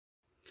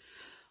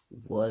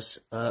What's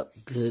up,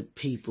 good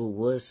people?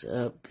 What's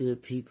up,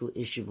 good people?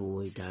 It's your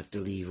boy,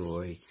 Dr.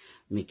 Leroy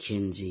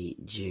McKenzie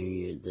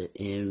Jr., the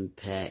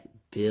Impact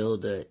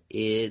Builder.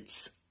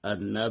 It's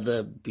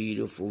another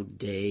beautiful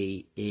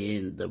day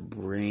in the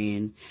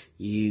brand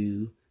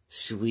new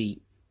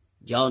suite.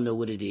 Y'all know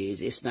what it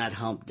is. It's not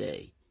hump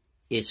day.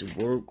 It's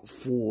work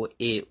for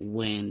it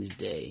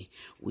Wednesday.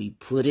 We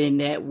put in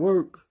that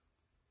work.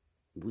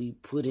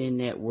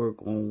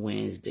 On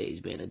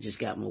Wednesdays, man. I just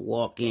got my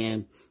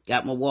walk-in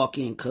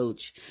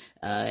coach,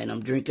 and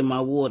I'm drinking my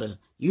water.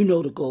 You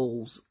know the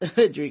goals.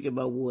 Drinking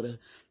my water.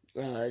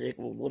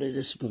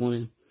 This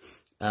morning.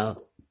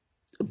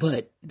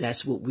 But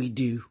that's what we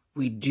do.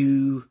 We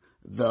do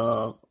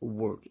the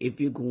work.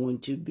 If you're going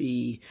to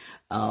be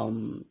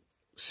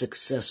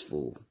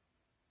successful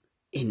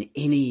in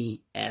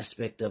any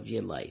aspect of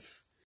your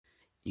life,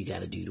 you got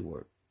to do the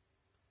work.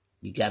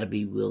 You got to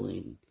be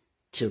willing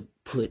to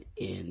put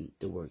in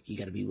the work. You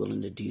got to be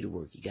willing to do the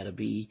work. You got to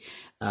be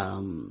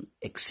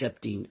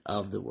accepting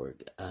of the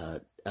work.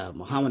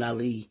 Muhammad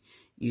Ali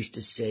used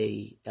to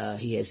say,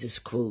 he has this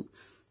quote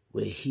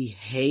where he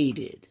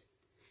hated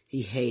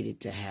the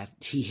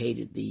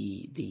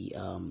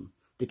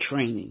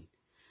training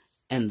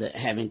and the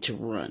having to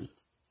run.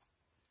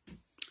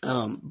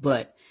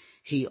 But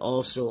he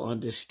also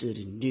understood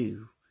and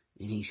knew,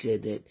 and he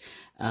said that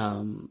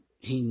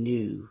he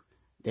knew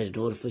that in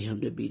order for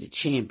him to be the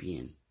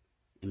champion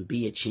and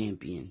be a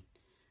champion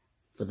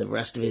for the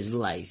rest of his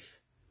life,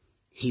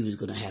 he was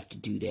going to have to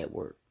do that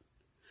work.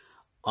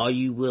 Are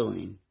you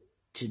willing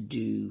to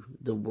do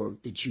the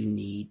work that you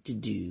need to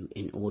do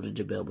in order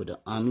to be able to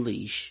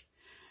unleash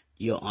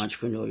your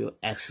entrepreneurial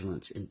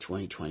excellence in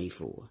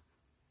 2024?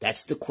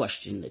 That's the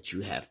question that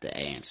you have to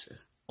answer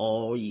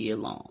all year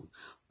long.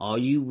 Are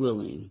you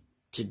willing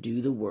to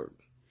do the work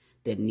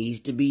that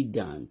needs to be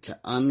done to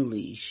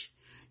unleash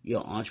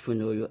your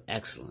entrepreneurial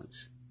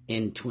excellence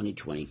in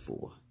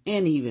 2024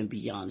 and even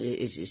beyond?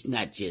 It's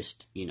not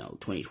just,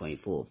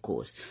 2024, of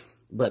course,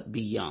 but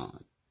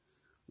beyond.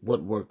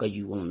 What work are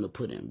you willing to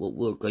put in? What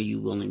work are you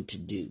willing to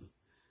do?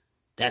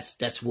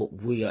 That's what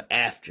we are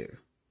after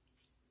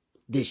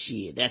this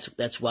year.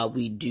 That's why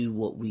we do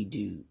what we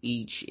do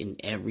each and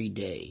every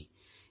day,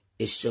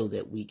 is so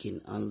that we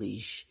can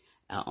unleash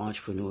our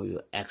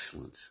entrepreneurial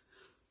excellence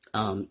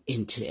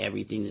into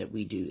everything that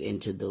we do,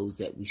 into those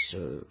that we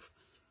serve,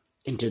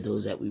 into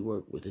those that we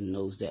work with, and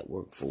those that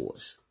work for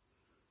us.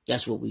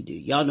 That's what we do.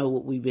 Y'all know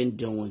what we've been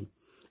doing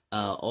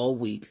all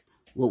week,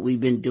 what we've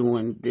been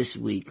doing this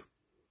week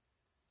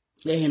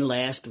and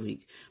last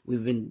week.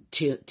 We've been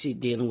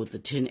dealing with the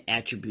 10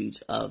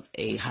 attributes of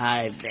a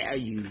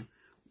high-value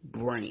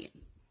brand.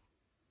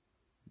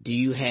 Do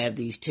you have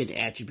these 10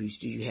 attributes?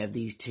 Do you have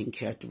these 10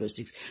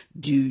 characteristics?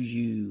 Do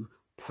you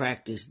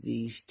practice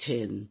these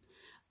 10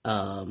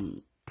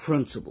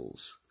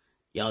 principles?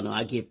 Y'all know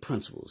I give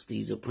principles.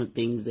 These are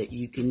things that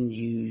you can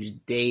use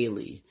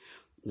daily,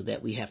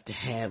 that we have to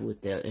have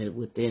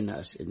within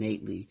us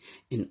innately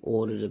in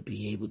order to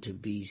be able to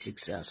be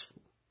successful.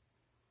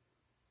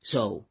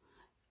 So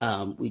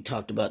we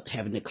talked about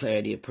having the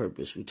clarity of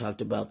purpose. We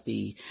talked about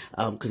the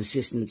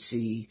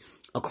consistency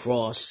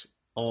across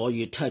all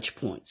your touch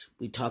points.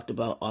 We talked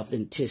about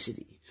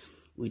authenticity.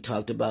 We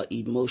talked about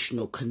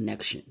emotional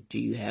connection. Do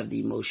you have the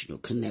emotional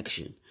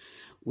connection?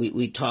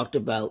 We talked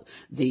about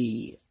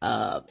the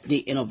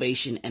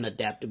innovation and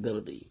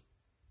adaptability.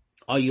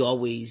 Are you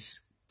always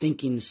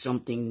thinking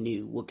something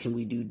new? What can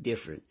we do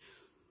different?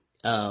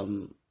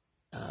 Because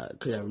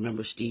I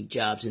remember Steve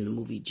Jobs in the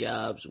movie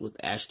Jobs with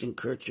Ashton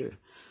Kutcher,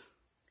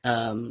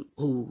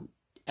 who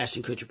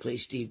Ashton Kutcher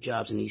plays Steve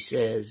Jobs, and he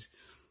says,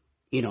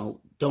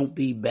 don't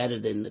be better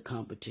than the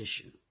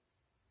competition.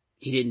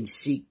 He didn't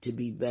seek to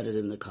be better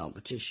than the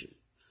competition.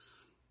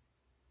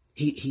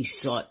 He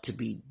sought to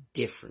be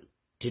different,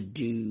 to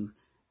do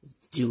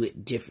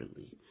it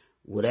differently.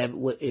 What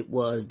it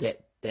was that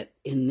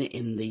in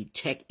the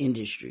tech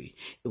industry,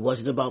 it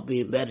wasn't about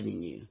being better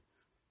than you.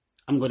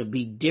 I'm going to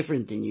be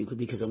different than you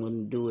because I'm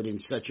going to do it in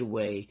such a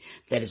way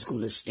that it's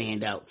going to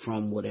stand out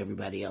from what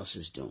everybody else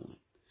is doing.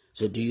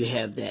 So do you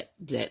have that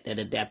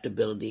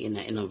adaptability and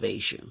that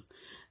innovation?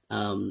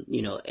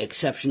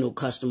 Exceptional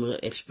customer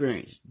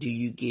experience. Do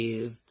you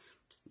give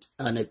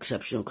an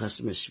exceptional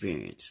customer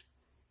experience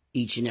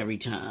each and every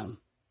time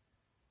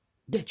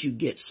that you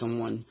get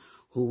someone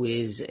who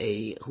is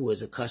a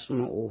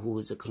customer or who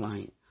is a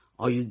client?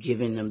 Are you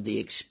giving them the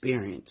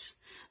experience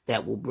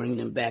that will bring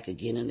them back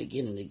again and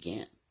again and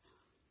again?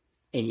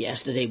 And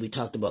yesterday we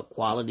talked about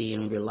quality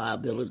and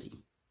reliability.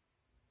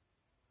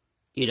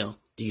 Do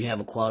you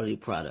have a quality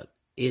product?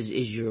 Is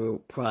your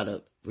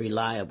product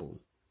reliable?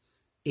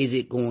 Is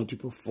it going to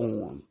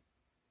perform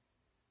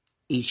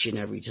each and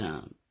every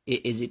time?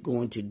 Is it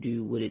going to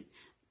do what it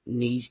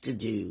needs to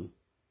do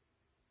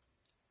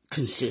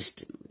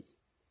consistently?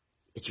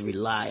 It's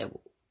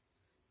reliable.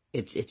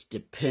 It's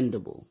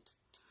dependable.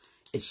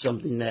 It's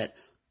something that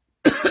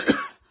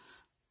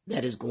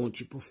that is going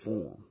to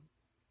perform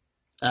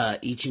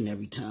each and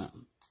every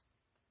time.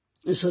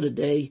 And so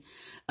today,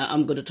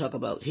 I'm going to talk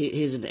about,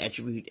 here's an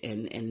attribute,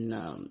 and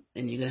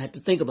you're going to have to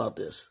think about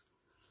this.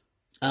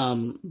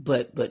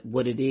 But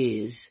what it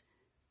is,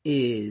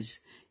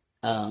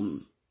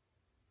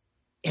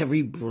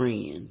 every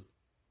brand,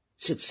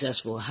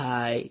 successful,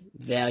 high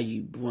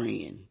value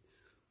brand,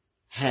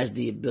 has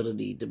the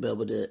ability to be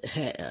able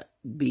to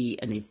be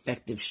an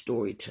effective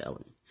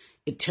storytelling.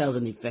 It tells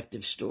an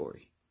effective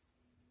story.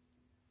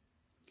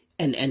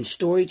 And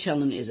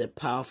storytelling is a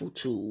powerful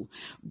tool.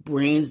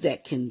 Brands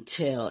that can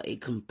tell a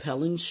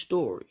compelling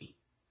story,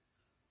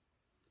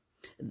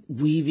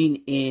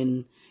 weaving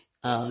in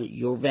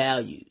your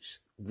values,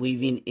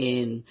 weaving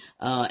in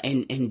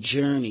and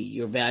journey,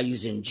 your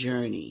values and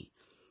journey.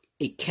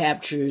 It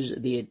captures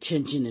the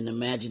attention and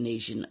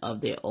imagination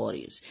of their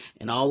audience.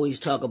 And I always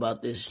talk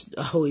about this.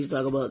 I always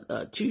talk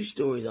about two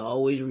stories I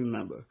always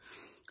remember.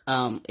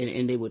 And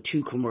they were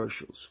two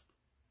commercials.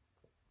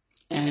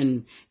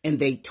 And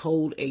they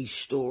told a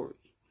story.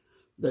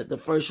 The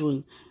first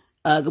one,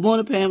 good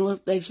morning, Pamela.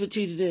 Thanks for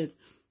tuning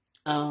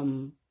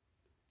in.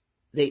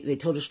 They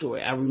told a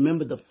story. I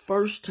remember the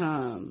first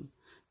time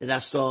that I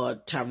saw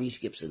Tyrese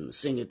Gibson, the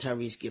singer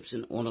Tyrese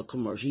Gibson, on a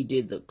commercial. He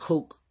did the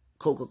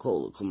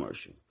Coca-Cola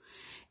commercial.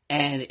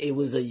 And it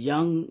was a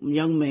young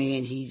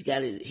man. He's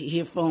got his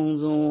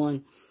headphones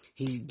on.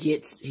 He's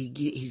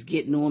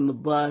getting on the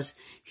bus.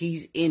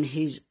 He's in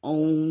his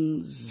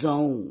own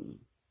zone.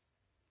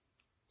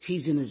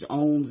 He's in his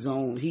own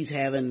zone. He's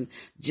having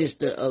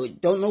just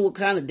don't know what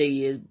kind of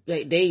day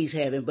he's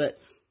having,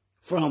 but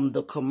from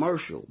the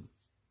commercial,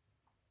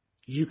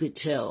 you could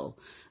tell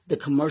the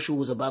commercial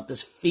was about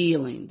this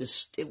feeling.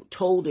 It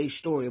told a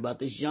story about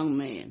this young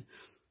man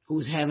who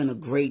was having a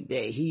great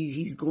day.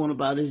 He's going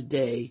about his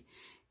day.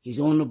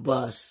 He's on the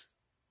bus,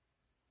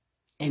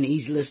 and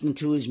he's listening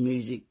to his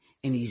music,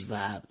 and he's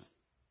vibing.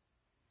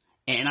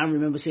 And I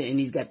remember saying, and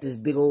he's got this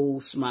big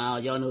old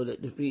smile. Y'all know that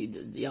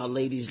y'all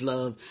ladies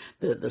love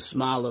the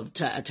smile of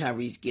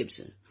Tyrese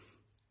Gibson.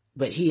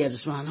 But he has a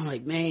smile. And I'm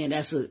like, man,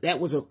 that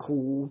was a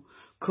cool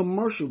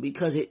commercial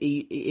because it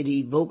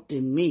evoked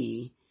in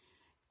me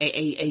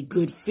a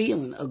good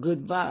feeling, a good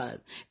vibe.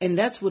 And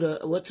that's what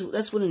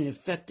an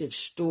effective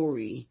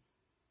story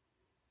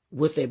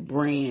with a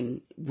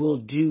brand will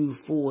do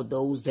for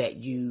those that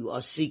you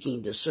are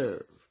seeking to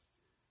serve.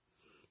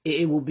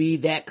 It will be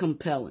that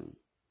compelling.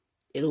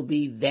 It'll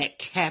be that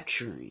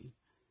capturing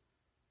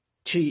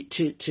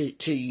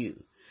to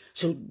you.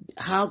 So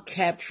how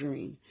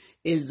capturing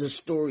is the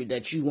story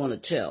that you want to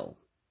tell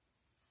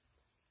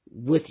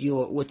with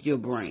your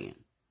brand?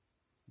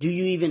 Do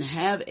you even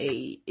have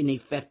an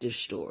effective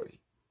story?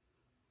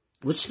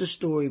 What's the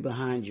story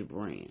behind your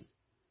brand?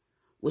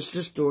 What's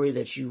the story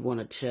that you want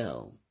to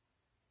tell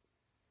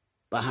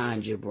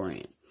behind your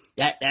brand?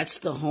 That's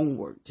the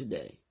homework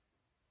today.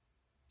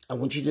 I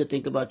want you to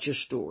think about your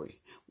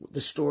story, the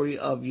story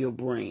of your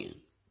brand.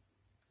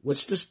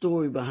 What's the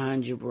story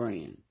behind your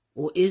brand?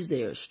 Or is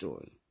there a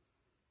story?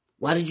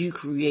 Why did you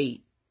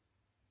create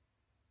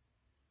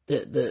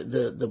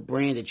the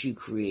brand that you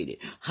created?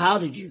 How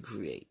did you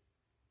create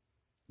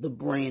the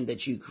brand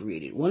that you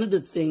created? One of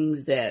the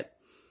things that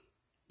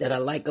I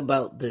like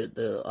about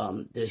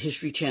the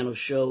History Channel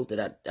show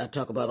that I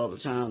talk about all the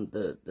time,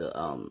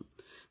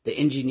 the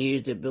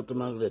engineers that built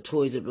America, the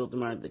toys that built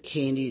America, the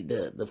candy,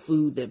 the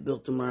food that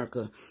built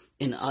America,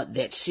 and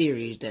that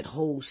series, that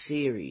whole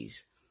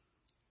series,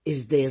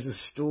 is there's a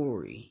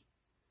story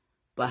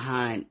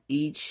behind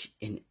each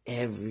and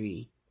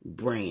every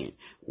brand.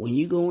 When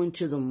you go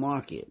into the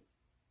market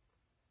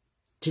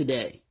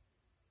today,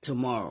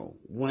 tomorrow,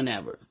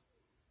 whenever,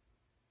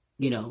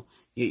 you're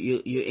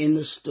in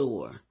the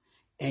store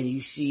and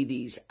you see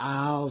these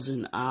aisles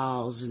and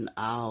aisles and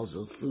aisles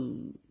of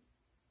food,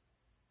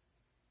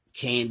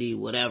 candy,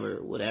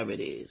 whatever it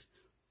is,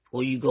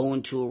 or you go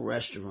into a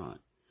restaurant,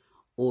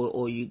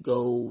 or you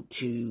go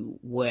to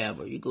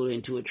wherever, you go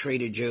into a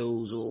Trader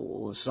Joe's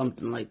or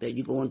something like that,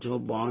 you go into a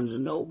Barnes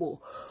and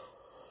Noble,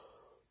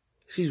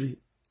 excuse me,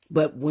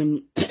 but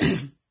when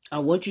I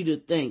want you to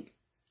think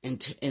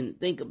and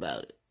think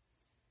about it,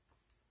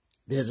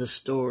 there's a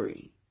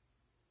story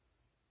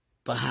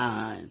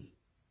behind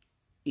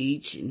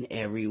each and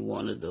every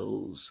one of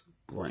those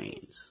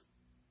brands.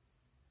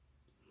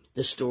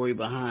 The story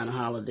behind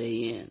Holiday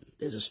Inn.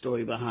 There's a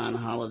story behind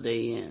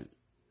Holiday Inn.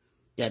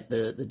 That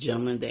the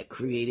gentleman that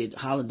created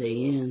Holiday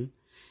Inn,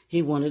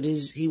 he wanted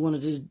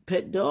his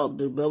pet dog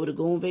to be able to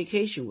go on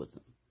vacation with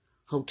him.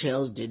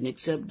 Hotels didn't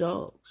accept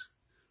dogs.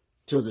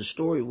 So the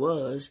story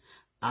was,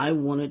 I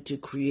wanted to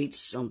create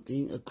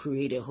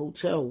a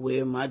hotel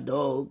where my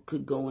dog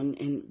could go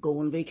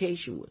on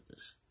vacation with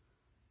us.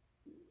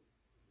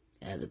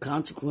 As a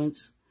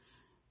consequence,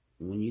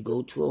 when you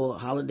go to a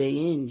Holiday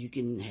Inn, you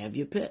can have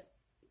your pet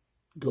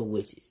go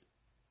with you.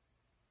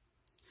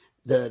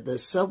 The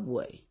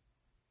Subway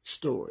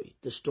story,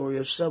 the story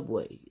of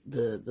Subway,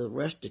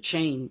 the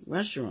chain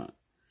restaurant.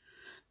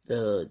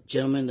 The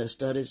gentleman that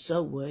started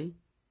Subway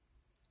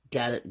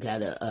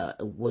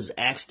was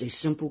asked a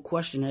simple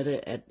question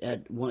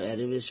at one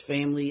of his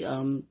family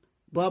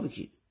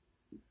barbecue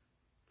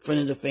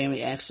friend of the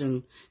family asked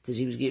him, because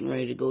he was getting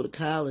ready to go to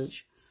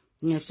college,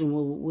 he asked him,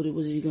 well, what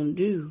was he going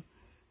to do,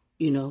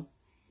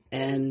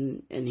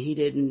 and he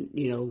didn't,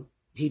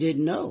 he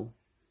didn't know.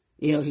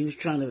 He was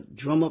trying to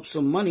drum up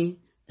some money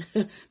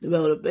to be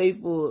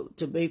able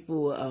to pay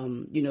for,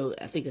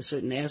 I think a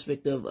certain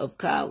aspect of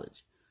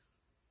college.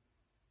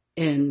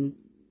 And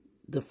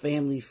the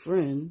family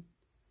friend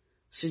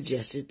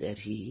suggested that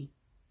he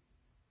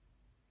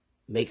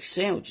make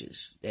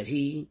sandwiches, that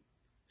he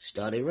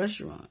start a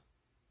restaurant.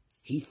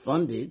 He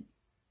funded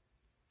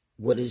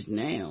what is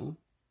now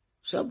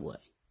Subway.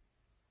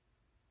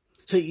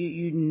 So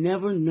you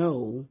never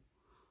know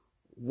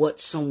what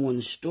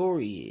someone's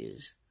story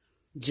is,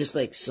 just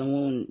like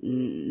someone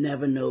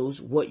never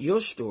knows what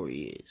your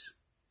story is.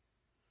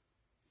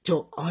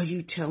 So are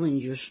you telling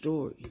your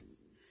story?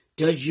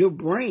 Does your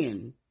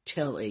brand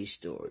tell a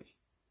story?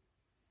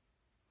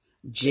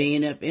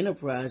 J&F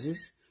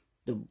Enterprises,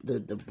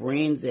 the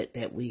brands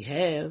that we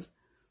have,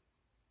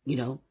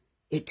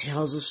 it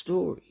tells a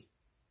story.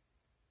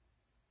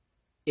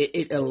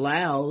 It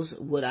allows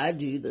what I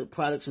do, the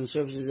products and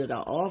services that I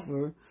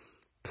offer,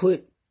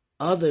 put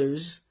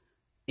others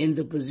in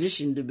the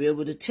position to be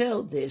able to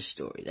tell their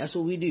story. That's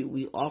what we do.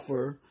 We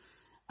offer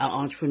our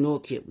entrepreneur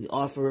kit. We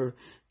offer,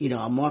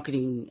 our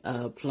marketing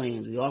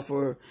plans. We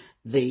offer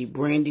the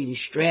branding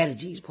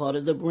strategies. Part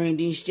of the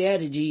branding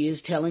strategy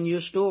is telling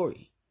your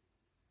story.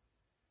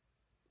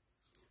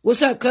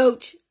 What's up,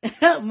 Coach?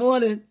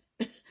 Morning.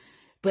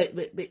 But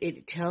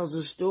it tells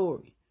a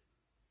story.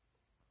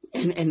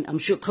 And I'm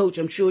sure, Coach,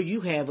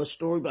 you have a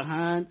story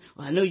behind,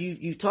 I know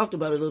you talked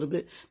about it a little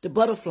bit, the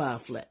butterfly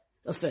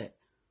effect.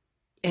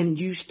 And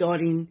you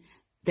starting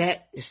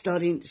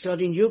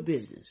your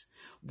business.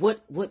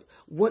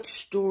 What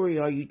story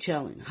are you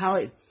telling? How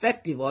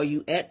effective are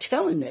you at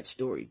telling that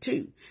story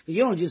too?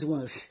 You don't just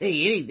want to say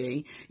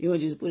anything. You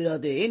don't just put it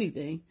out there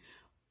anything.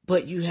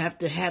 But you have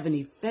to have an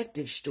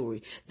effective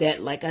story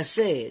that, like I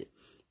said,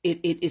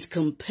 it's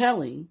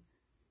compelling.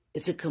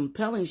 It's a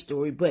compelling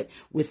story, but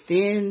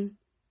within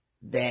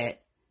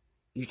that,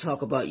 you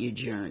talk about your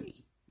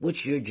journey.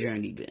 What's your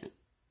journey been?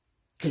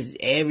 Because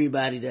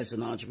everybody that's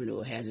an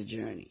entrepreneur has a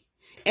journey.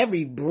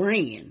 Every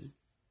brand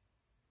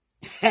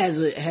has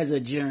a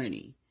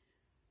journey.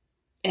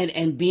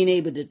 And being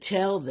able to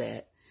tell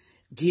that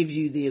gives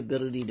you the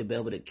ability to be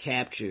able to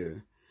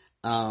capture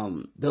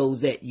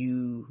those that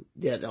you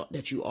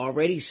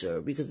already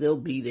serve, because they'll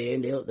be there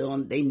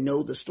and they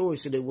know the story,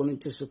 so they're willing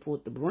to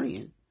support the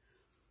brand.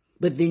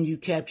 But then you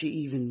capture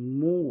even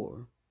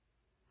more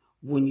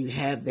when you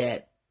have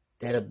that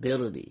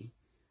ability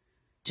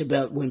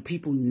to when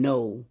people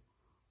know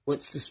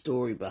what's the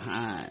story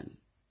behind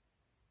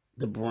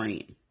the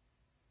brand.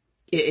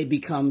 It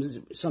becomes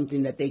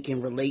something that they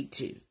can relate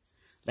to.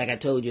 Like I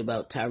told you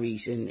about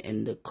Tyrese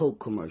and the Coke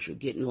commercial,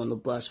 getting on the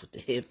bus with the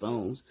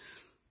headphones.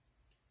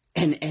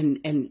 And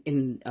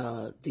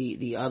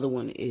the other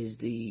one is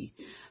the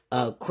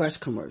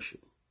Crest commercial.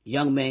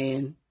 Young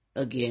man,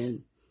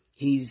 again,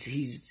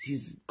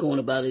 he's going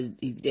about his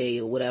day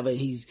or whatever.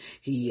 He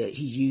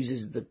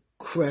uses the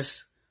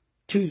Crest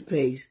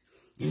toothpaste.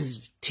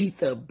 His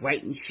teeth are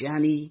bright and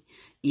shiny,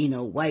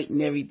 white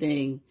and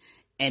everything.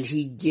 And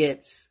he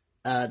gets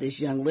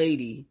this young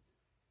lady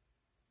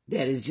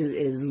that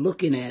is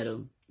looking at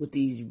him with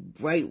these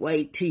bright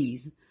white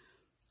teeth,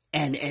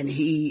 and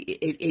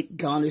it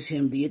garners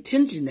him the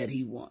attention that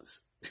he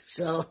wants.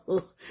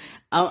 So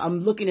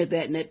I'm looking at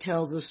that, and that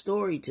tells a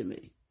story to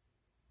me.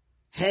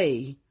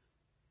 Hey,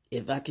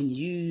 if I can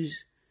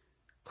use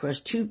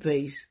Crest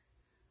toothpaste,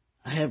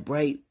 I have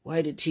bright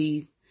whiter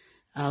teeth.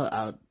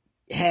 I'll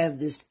have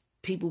this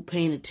people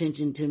paying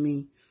attention to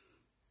me.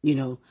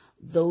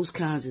 Those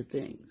kinds of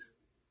things.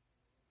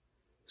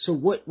 So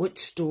what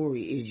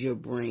story is your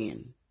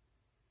brand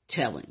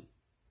telling?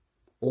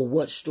 Or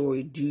what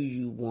story do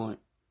you want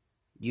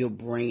your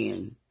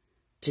brand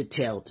to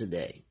tell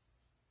today?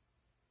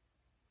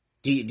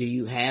 Do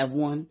you have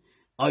one?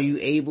 Are you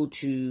able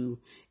to,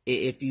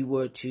 if you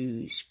were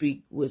to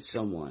speak with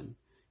someone,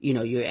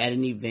 you're at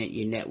an event,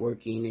 you're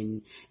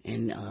networking,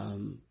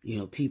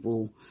 and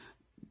people,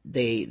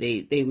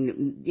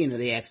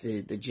 they ask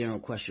the general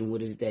question,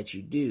 what is it that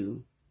you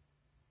do?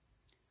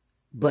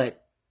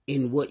 But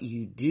in what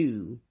you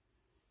do,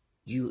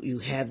 you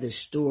have this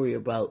story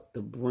about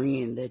the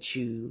brand that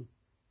you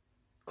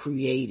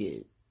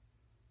created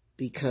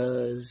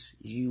because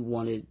you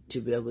wanted to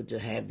be able to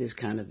have this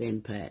kind of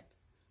impact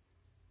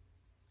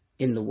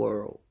in the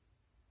world.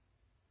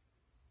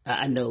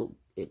 I know,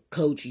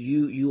 Coach,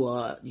 you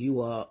are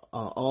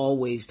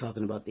always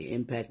talking about the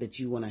impact that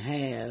you want to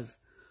have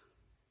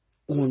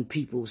on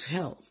people's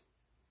health.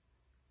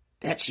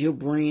 That's your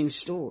brand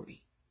story.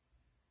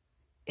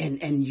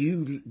 And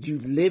you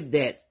live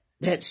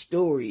that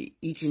story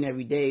each and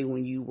every day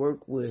when you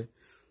work with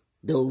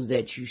those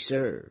that you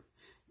serve.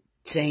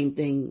 Same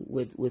thing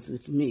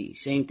with me.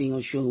 Same thing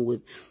I'm showing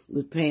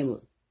with Pamela.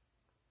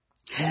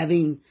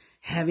 Having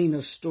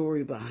a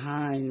story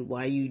behind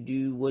why you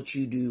do what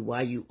you do,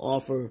 why you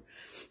offer,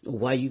 or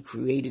why you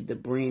created the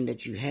brand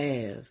that you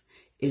have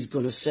is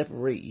going to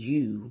separate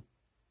you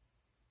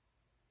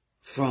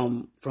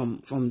from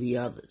the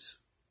others.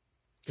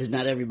 Because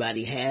not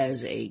everybody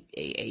has an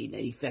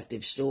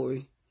effective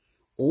story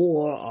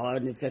or are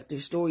an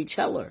effective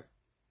storyteller.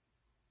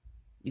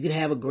 You can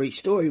have a great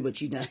story,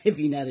 but if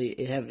you're not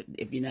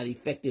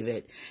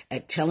effective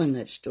at telling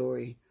that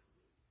story,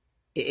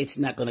 it's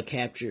not going to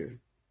capture,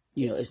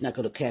 it's not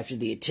going to capture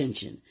the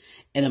attention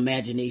and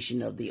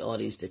imagination of the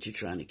audience that you're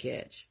trying to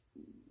catch.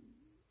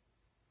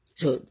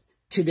 So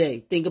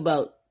today, think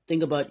about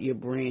your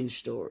brand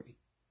story.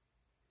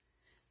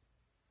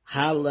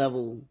 High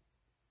level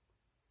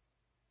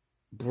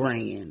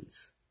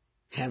brands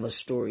have a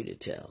story to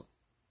tell.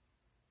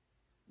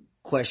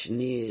 Question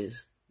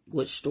is,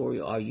 what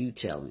story are you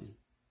telling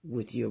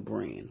with your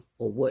brand?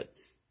 Or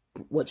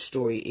what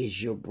story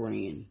is your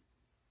brand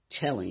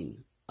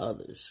telling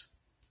others?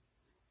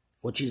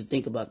 I want you to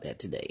think about that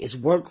today. It's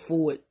Work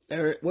For It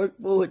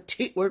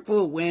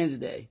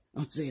Wednesday.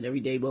 I'm saying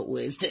every day but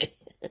Wednesday.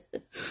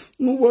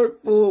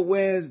 Work For It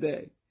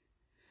Wednesday.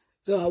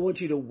 So I want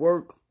you to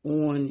work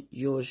on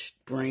your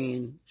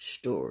brand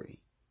story.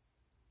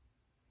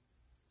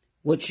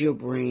 What's your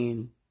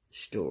brand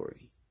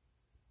story?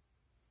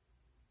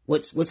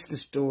 What's the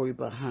story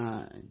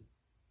behind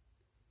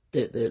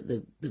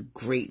the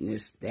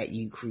greatness that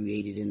you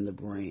created in the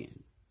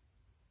brand?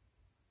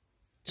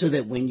 So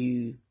that when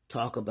you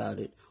talk about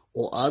it,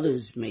 or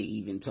others may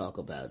even talk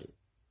about it,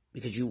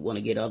 because you want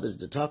to get others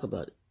to talk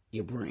about it,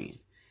 your brand,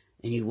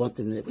 and you want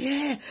them to,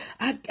 yeah,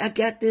 I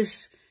got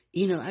this,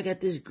 I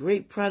got this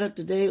great product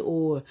today,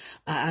 or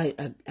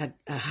I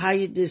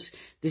hired this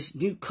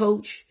new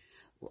coach,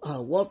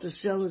 Walter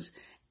Sellers,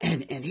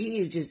 and he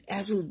is just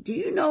absolutely. Do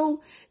you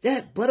know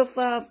that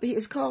Butterfly?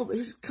 His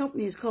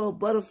company is called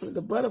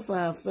the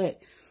Butterfly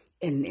Effect,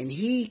 and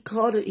he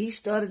called it. He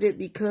started it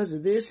because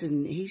of this,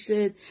 and he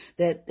said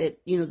that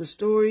the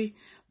story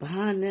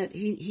behind that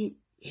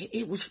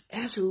it was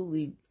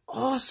absolutely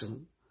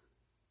awesome.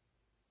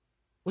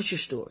 What's your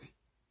story?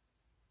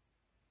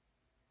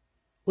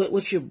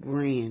 What's your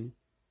brand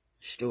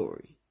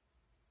story?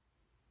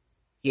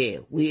 Yeah,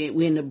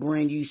 we're in the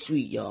brand new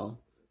suite, y'all.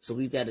 So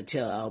we've got to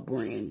tell our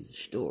brand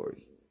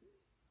story.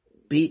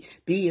 Be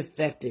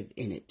effective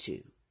in it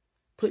too.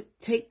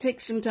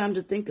 Take some time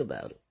to think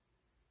about it.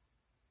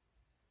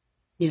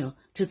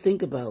 To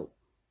think about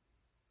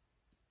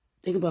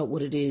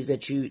what it is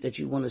that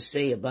you want to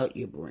say about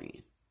your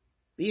brand.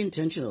 Be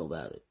intentional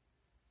about it.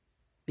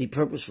 Be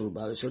purposeful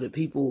about it, so that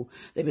people,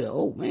 they be like,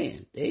 oh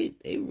man, they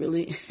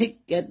really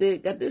got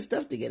their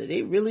stuff together.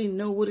 They really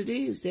know what it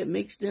is that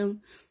makes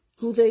them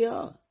who they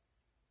are.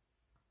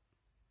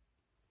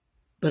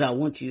 But I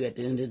want you, at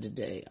the end of the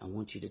day, I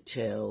want you to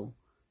tell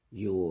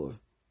your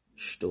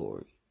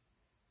story.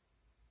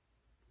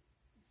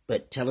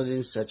 But tell it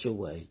in such a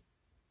way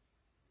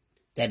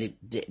that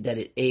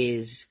it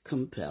is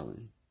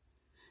compelling,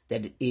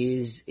 that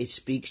it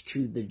speaks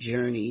to the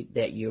journey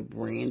that your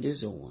brand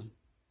is on.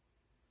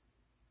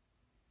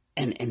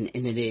 And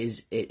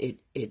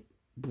it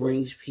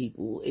brings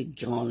people, it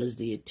garners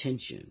the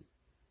attention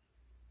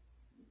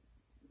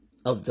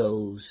of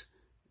those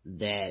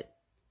that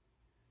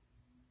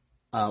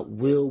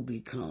will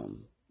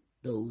become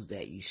those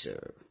that you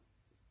serve.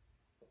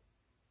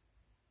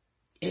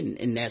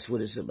 And that's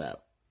what it's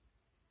about.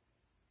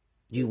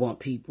 You want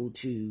people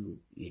to,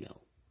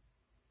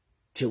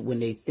 to when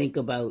they think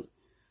about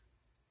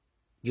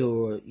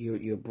your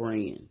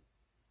brand.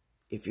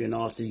 If you're an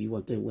author, you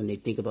want them, when they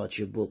think about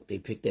your book, they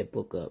pick that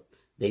book up.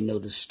 They know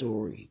the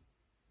story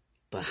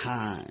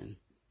behind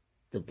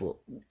the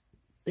book.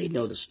 They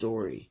know the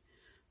story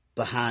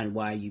behind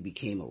why you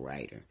became a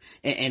writer.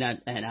 And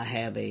I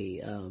have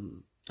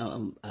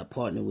I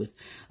partner with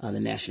the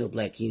National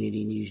Black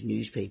Unity News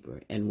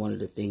newspaper, and one of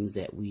the things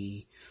that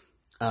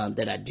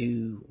that I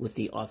do with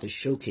the author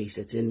showcase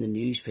that's in the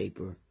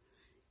newspaper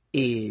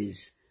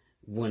is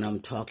when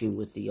I'm talking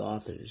with the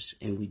authors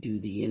and we do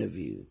the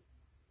interview.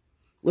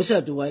 What's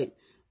up, Dwight?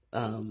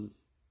 When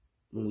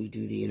we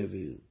do the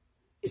interview,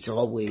 it's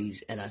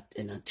always, and I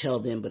tell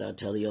them, but I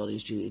tell the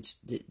audience too, it's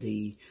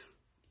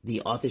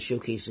the author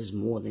showcase is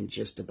more than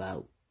just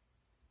about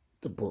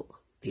the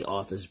book, the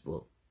author's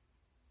book.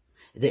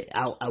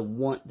 I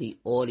want the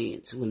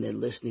audience, when they're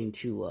listening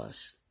to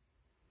us,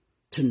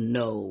 to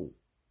know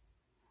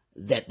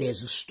that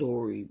there's a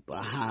story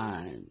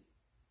behind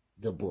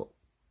the book.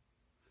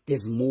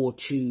 There's more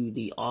to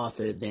the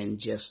author than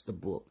just the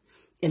book,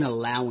 and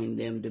allowing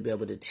them to be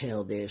able to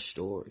tell their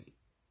story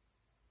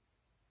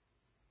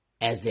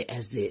as they're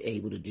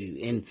able to do.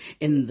 And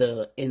in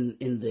the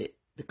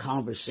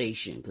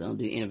conversation, because I don't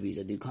do interviews,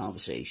 I do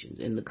conversations.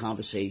 In the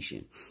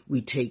conversation,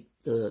 we take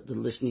the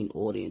listening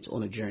audience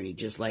on a journey,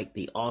 just like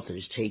the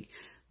authors take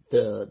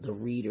the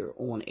reader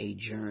on a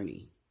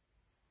journey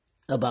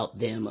about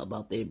them,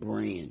 about their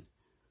brand.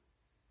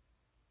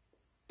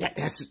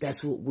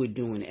 That's what we're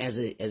doing as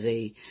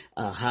a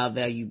high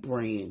value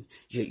brand.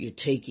 You're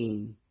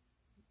taking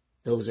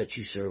those that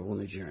you serve on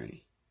a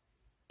journey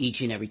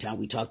each and every time.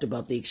 We talked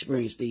about the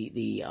experience,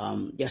 the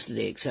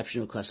yesterday,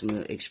 exceptional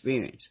customer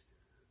experience.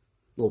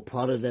 Well,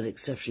 part of that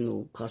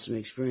exceptional customer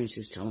experience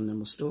is telling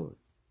them a story.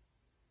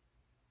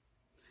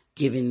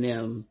 giving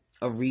them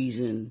a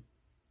reason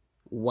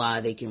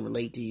why they can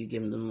relate to you,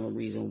 giving them a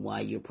reason why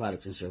your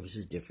products and services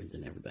is different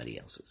than everybody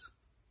else's.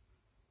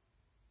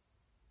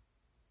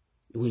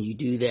 When you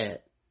do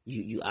that,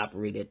 you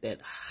operate at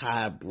that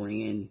high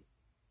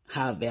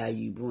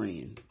value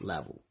brand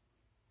level.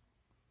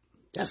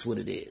 That's what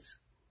it is.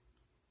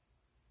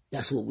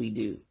 That's what we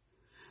do.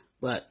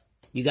 But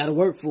you got to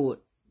work for it.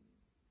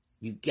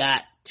 You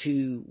got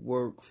to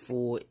work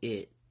for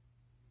it.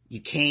 You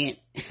can't,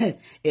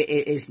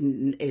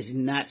 it's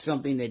not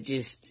something that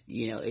just,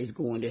 is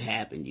going to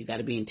happen. You got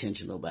to be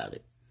intentional about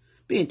it.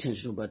 Be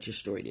intentional about your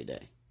story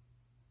today.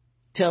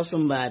 Tell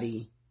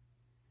somebody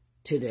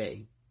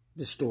today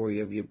the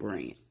story of your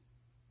brand,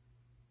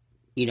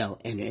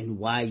 and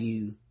why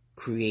you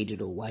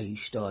created or why you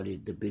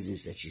started the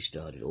business that you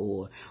started,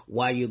 or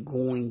why you're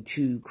going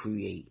to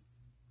create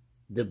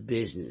the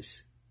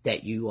business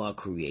that you are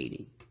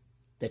creating,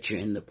 that you're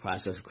in the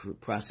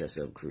process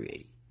of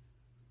creating.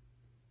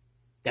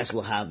 That's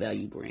what high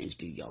value brands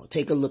do, y'all.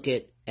 Take a look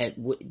at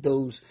what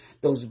those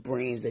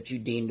brands that you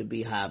deem to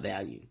be high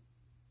value,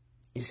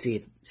 and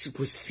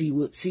see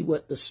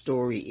what the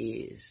story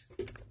is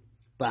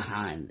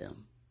behind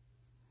them.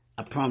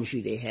 I promise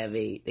you, they have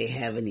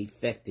an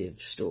effective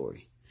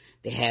story.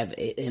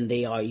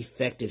 They are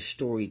effective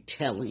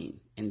storytelling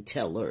and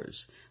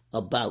tellers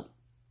about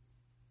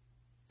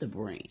the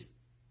brand.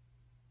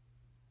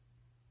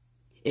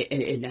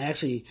 And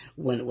actually,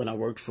 when I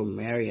worked for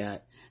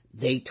Marriott,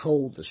 they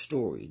told the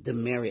story.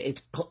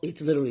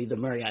 It's literally the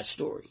Marriott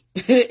story,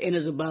 and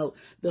it's about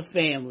the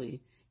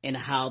family and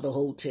how the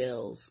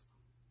hotels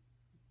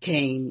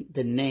came,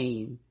 the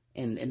name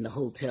and the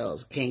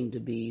hotels came to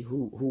be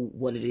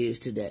what it is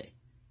today.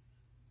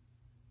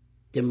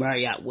 The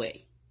Marriott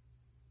way.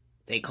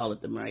 They call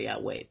it the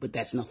Marriott way, but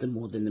that's nothing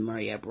more than the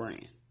Marriott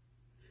brand.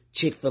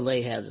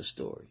 Chick-fil-A has a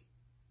story.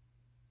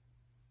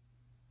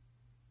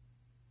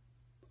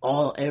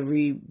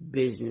 Every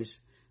business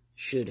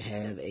should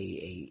have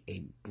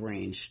a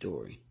brand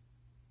story.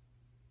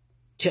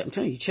 I'm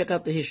telling you, check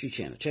out the History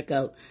Channel. Check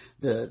out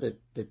the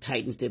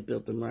titans that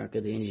built America,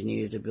 the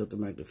engineers that built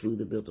America, the food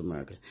that built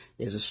America.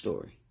 There's a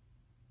story.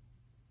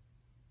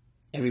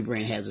 Every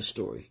brand has a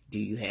story. Do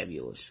you have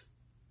yours?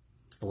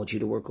 I want you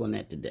to work on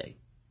that today.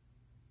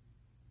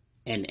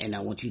 And I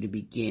want you to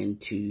begin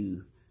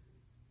to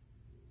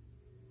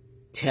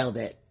tell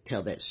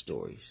that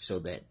story so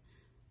that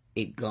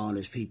it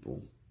garners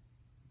people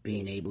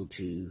being able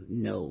to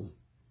know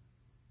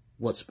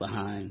what's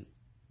behind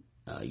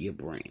your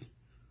brand.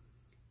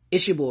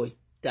 It's your boy,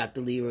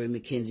 Dr. Leroy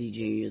McKenzie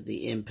Jr.,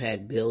 the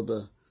Impact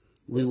Builder.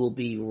 We will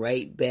be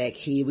right back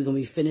here. We're going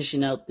to be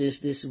finishing out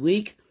this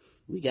week.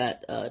 We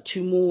got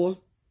two more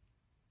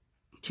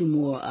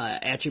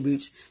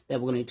attributes that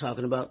we're going to be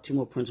talking about, two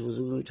more principles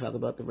we're going to talk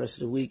about the rest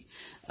of the week.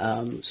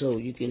 So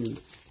you can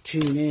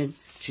tune in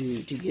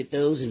to get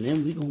those, and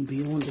then we're going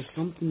to be on to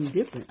something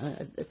different.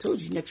 I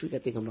told you next week I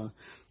think I'm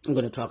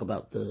going to talk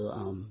about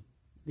the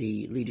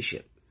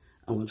leadership.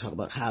 I'm going to talk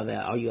about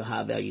are you a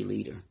high value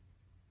leader?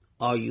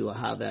 Are you a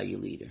high value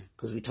leader?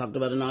 Because we talked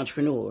about an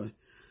entrepreneur,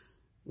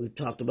 we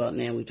talked about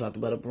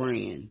a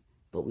brand,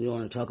 but we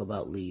want to talk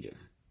about leader.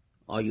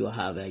 Are you a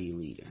high value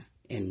leader?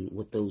 And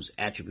what those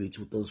attributes,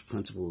 what those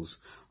principles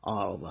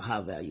are of a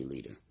high value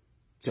leader.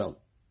 So,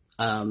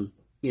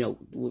 the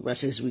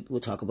rest of this week we'll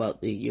talk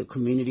about your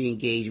community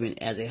engagement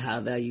as a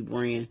high value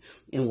brand,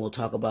 and we'll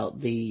talk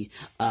about the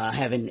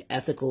having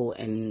ethical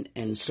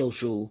and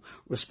social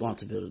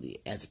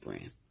responsibility as a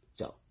brand.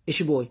 So, it's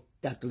your boy,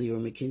 Dr. Leroy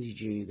McKenzie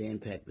Jr., the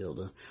Impact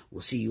Builder.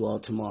 We'll see you all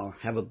tomorrow.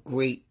 Have a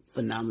great,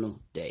 phenomenal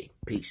day.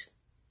 Peace.